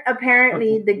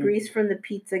 Apparently, the grease from the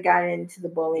pizza got into the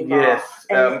bowling ball. Yes,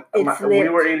 we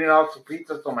were eating also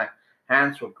pizza, so my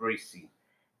hands were greasy.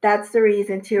 That's the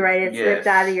reason too, right? It slipped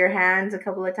out of your hands a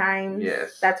couple of times.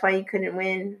 Yes. That's why you couldn't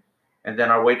win. And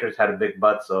then our waitress had a big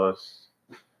butt, so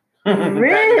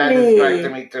really? that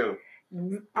distracted me too.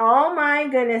 Oh my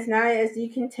goodness! Now, as you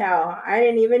can tell, I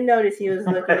didn't even notice he was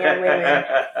looking at women.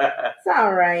 It's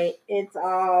all right. It's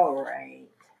all right.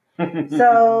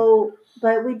 So,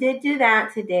 but we did do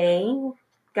that today.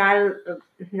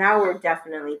 Now we're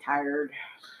definitely tired.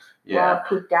 Yeah. We're all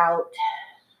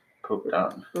pooped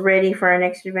out. Ready for our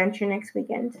next adventure next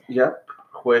weekend. Yep.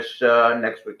 Which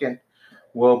next weekend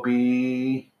will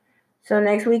be. So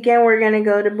next weekend we're gonna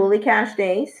go to Bully Cash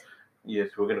Days.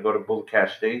 Yes, we're gonna go to Bully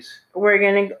Cash Days.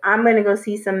 I'm gonna go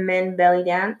see some men belly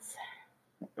dance.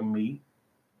 Me?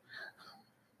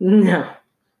 No.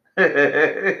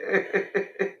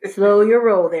 Slow your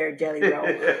roll there, jelly roll.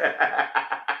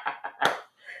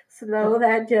 Slow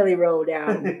that jelly roll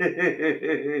down.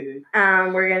 We're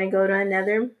gonna go to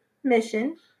another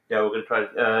mission. Yeah, we're gonna try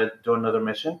to do another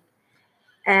mission.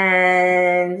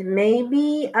 And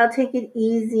maybe I'll take it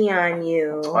easy on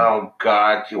you. Oh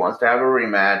God, she wants to have a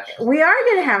rematch. We are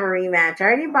gonna have a rematch. I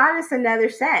already bought us another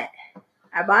set.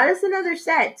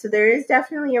 So there is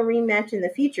definitely a rematch in the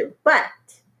future, but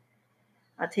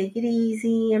I'll take it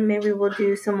easy and maybe we'll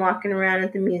do some walking around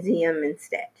at the museum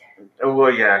instead. Oh,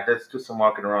 well, yeah, let's do some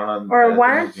walking around. Or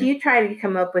why don't you try to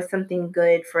come up with something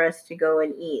good for us to go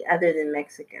and eat other than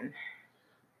Mexican?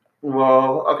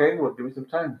 Well, okay, well, give me some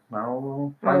time.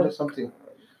 I'll find us something.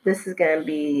 This is going to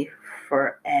be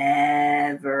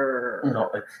forever.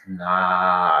 No, it's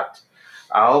not.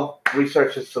 I'll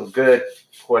research some good,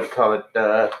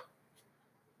 a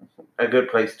good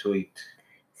place to eat.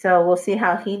 So we'll see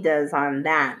how he does on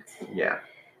that. Yeah.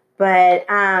 But,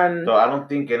 so I don't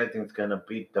think anything's going to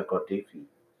beat the Godifi.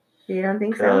 You don't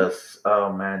think so? Because,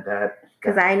 oh man,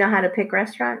 because I know how to pick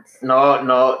restaurants?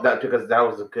 No, that's because that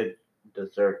was a good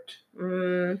dessert.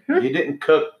 Mm-hmm. You didn't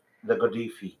cook the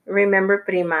Godifi. Remember,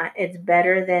 Prima, it's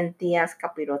better than Tia's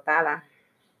Capirotada.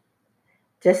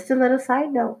 Just a little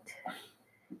side note.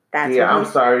 Tia, I'm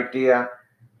sorry, Tia.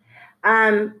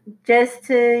 Just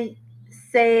to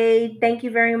say thank you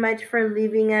very much for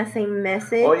leaving us a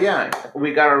message. Oh yeah,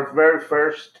 we got our very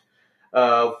first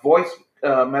voice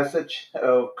message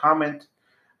comment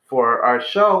for our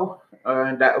show,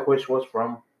 and that which was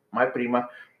from my prima,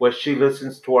 where she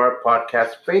listens to our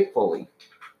podcast faithfully.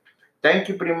 Thank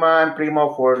you, prima and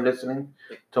primo, for listening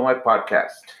to my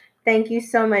podcast. Thank you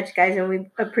so much, guys, and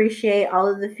we appreciate all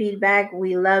of the feedback.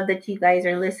 We love that you guys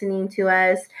are listening to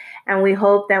us, and we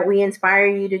hope that we inspire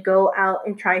you to go out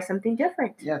and try something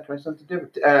different. Yeah, try something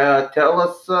different. Tell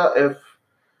us if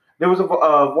there was a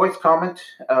voice comment.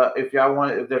 If y'all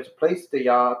want, if there's a place that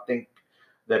y'all think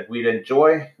that we'd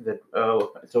enjoy, that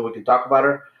so we can talk about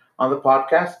it on the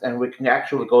podcast, and we can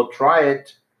actually go try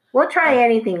it. We'll try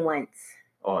anything once.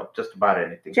 Or just about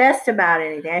anything. Just about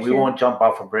anything. We won't jump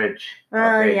off a bridge.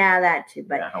 Oh, yeah, that too.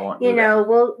 But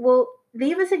we'll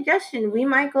leave a suggestion. We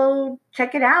might go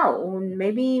check it out.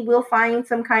 Maybe we'll find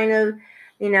some kind of,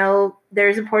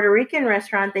 there's a Puerto Rican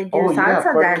restaurant. They do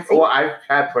salsa dancing. Well, I've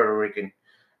had Puerto Rican.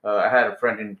 I had a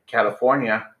friend in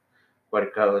California.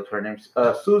 Her name's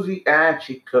Susie, and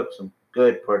she cooked some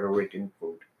good Puerto Rican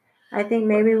food. I think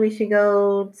maybe we should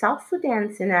go salsa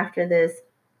dancing after this.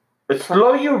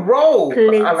 Slow your roll.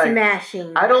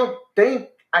 Smashing. I don't think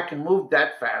I can move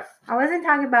that fast. I wasn't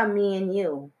talking about me and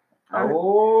you.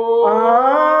 Oh.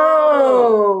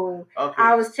 Okay.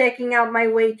 I was checking out my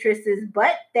waitress's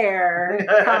butt there.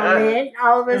 Comment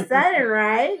all of a sudden,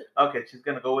 right? Okay, she's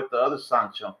gonna go with the other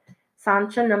Sancho.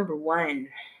 Sancho number 1.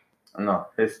 No,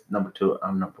 it's number 2.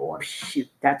 I'm number 1. Shoot,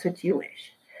 that's what you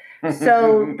wish.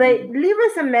 So, but leave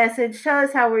us a message. Tell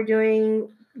us how we're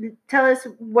doing. Tell us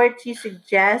what you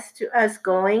suggest to us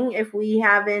going if we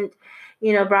haven't,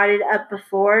 brought it up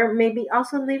before. Maybe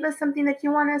also leave us something that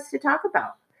you want us to talk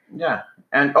about. Yeah.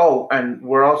 And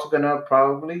we're also going to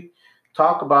probably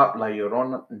talk about La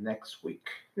Llorona next week.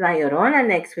 La Llorona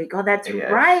next week. Oh, that's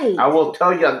right. I will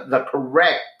tell you the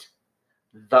correct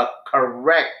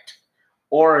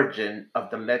origin of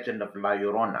the legend of La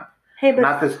Llorona. Hey, but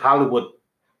not this Hollywood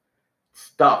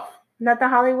stuff. Not the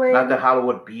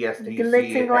Hollywood BS that you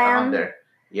see on there.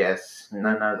 Yes,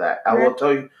 none of that. I will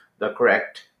tell you the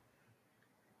correct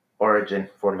origin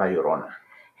for La Llorona.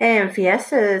 Hey, and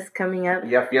Fiesta is coming up.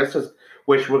 Yeah, Fiesta's,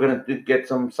 which we're going to get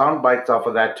some sound bites off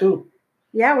of that too.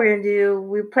 Yeah,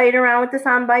 we played around with the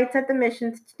sound bites at the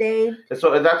missions today.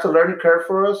 So that's a learning curve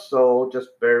for us, so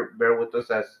just bear with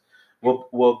us as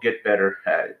we'll get better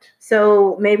at it.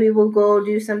 So maybe we'll go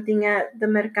do something at the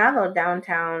Mercado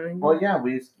downtown. Well, yeah,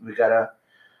 we gotta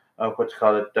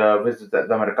visit the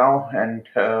Mercado and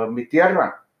Mi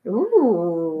Tierra.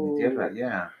 Ooh, Mi Tierra,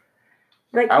 yeah.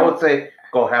 I would say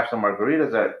go have some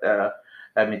margaritas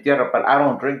at Mi Tierra, but I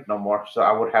don't drink no more, so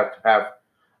I would have to have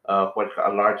a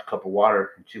large cup of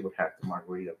water, and she would have the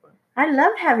margarita. But I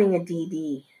love having a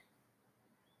DD.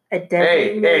 A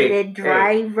designated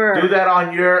driver. Do that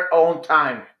on your own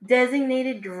time.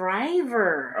 Designated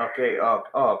driver. Okay.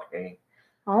 Okay.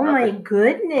 Oh my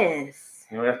goodness.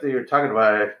 After you're talking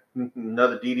about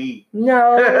another DD.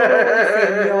 No,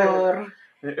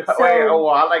 senor.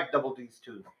 I like double Ds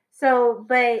too. So,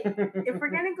 but if we're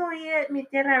gonna go eat at Mi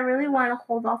Tierra, I really want to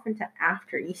hold off until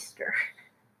after Easter.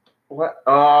 What?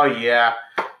 Oh yeah,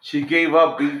 she gave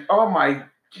up beef. Oh my.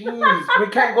 Jeez, we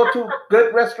can't go to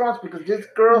good restaurants because this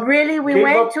girl. Really, we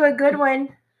went to a good one.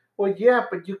 Well, yeah,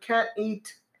 but you can't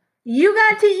eat. You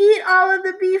got to eat all of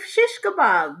the beef shish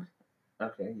kebab.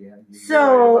 Okay, yeah.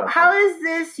 So how is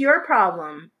this your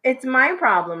problem? It's my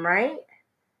problem, right?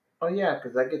 Oh yeah,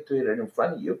 because I get to eat it in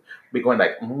front of you. Be going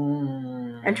like,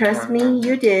 And trust me,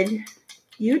 you did.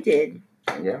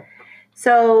 Yeah.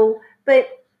 So,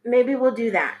 but. Maybe we'll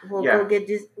do that. We'll go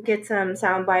get some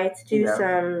sound bites, do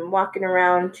some walking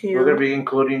around too. We're going to be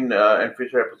including in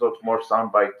future episodes more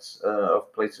sound bites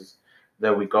of places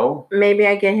that we go. Maybe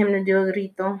I get him to do a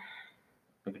grito.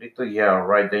 A grito? Yeah,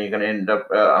 right. Then you're going to end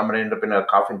up, I'm going to end up in a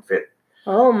coughing fit.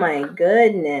 Oh my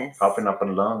goodness. Coughing up a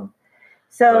lung.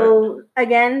 So,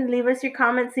 again, leave us your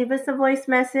comments. Leave us a voice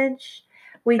message.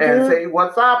 And say,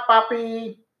 what's up,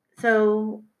 Papi?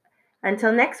 So,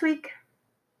 until next week.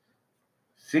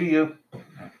 See you.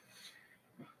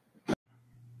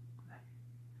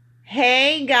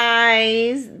 Hey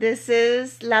guys, this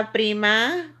is La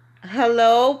Prima.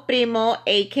 Hello, Primo,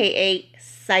 aka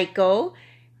Psycho,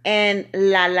 and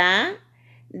Lala.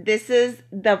 This is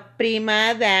the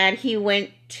Prima that he went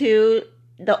to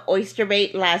the oyster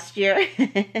bait last year.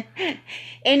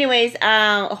 Anyways,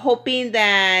 hoping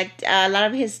that a lot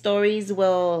of his stories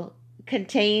will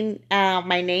contain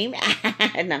my name.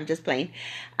 And I'm just playing.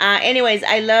 Anyways,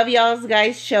 I love y'all's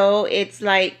guys' show. It's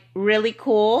like really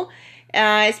cool.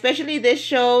 especially this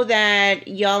show that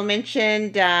y'all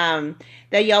mentioned,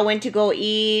 that y'all went to go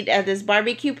eat at this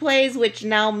barbecue place, which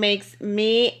now makes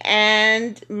me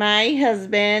and my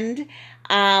husband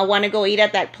want to go eat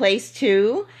at that place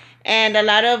too. And a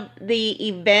lot of the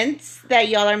events that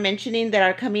y'all are mentioning that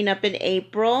are coming up in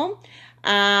April.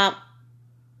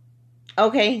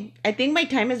 Okay, I think my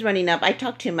time is running up. I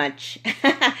talk too much.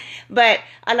 But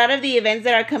a lot of the events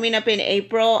that are coming up in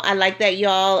April, I like that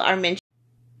y'all are mentioning.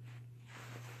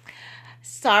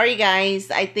 Sorry, guys.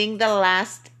 I think the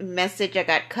last message I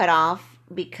got cut off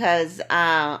because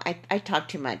I talk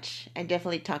too much. I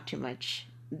definitely talk too much.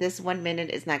 This 1 minute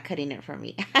is not cutting it for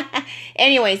me.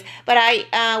 Anyways, but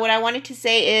what I wanted to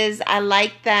say is I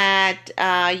like that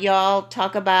y'all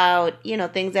talk about, you know,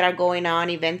 things that are going on,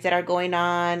 events that are going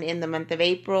on in the month of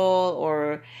April,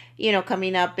 or, you know,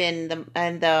 coming up in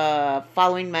the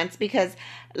following months, because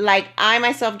like I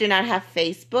myself do not have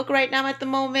Facebook right now at the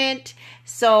moment,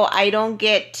 so I don't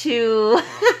get to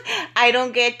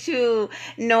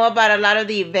know about a lot of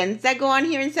the events that go on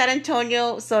here in San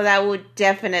Antonio. So that would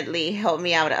definitely help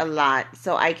me out a lot,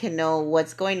 so I can know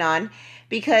what's going on,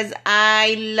 because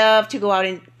I love to go out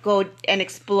and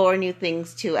explore new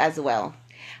things too as well.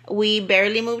 We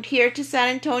barely moved here to San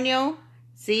Antonio.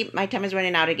 See, my time is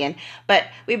running out again. But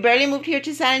we barely moved here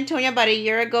to San Antonio about a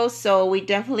year ago, so we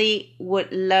definitely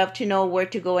would love to know where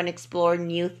to go and explore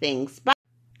new things. Bye.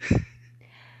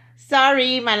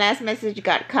 Sorry, my last message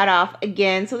got cut off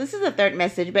again, so this is the third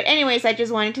message. But anyways, I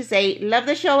just wanted to say, love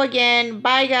the show again.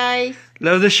 Bye, guys.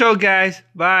 Love the show, guys.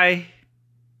 Bye.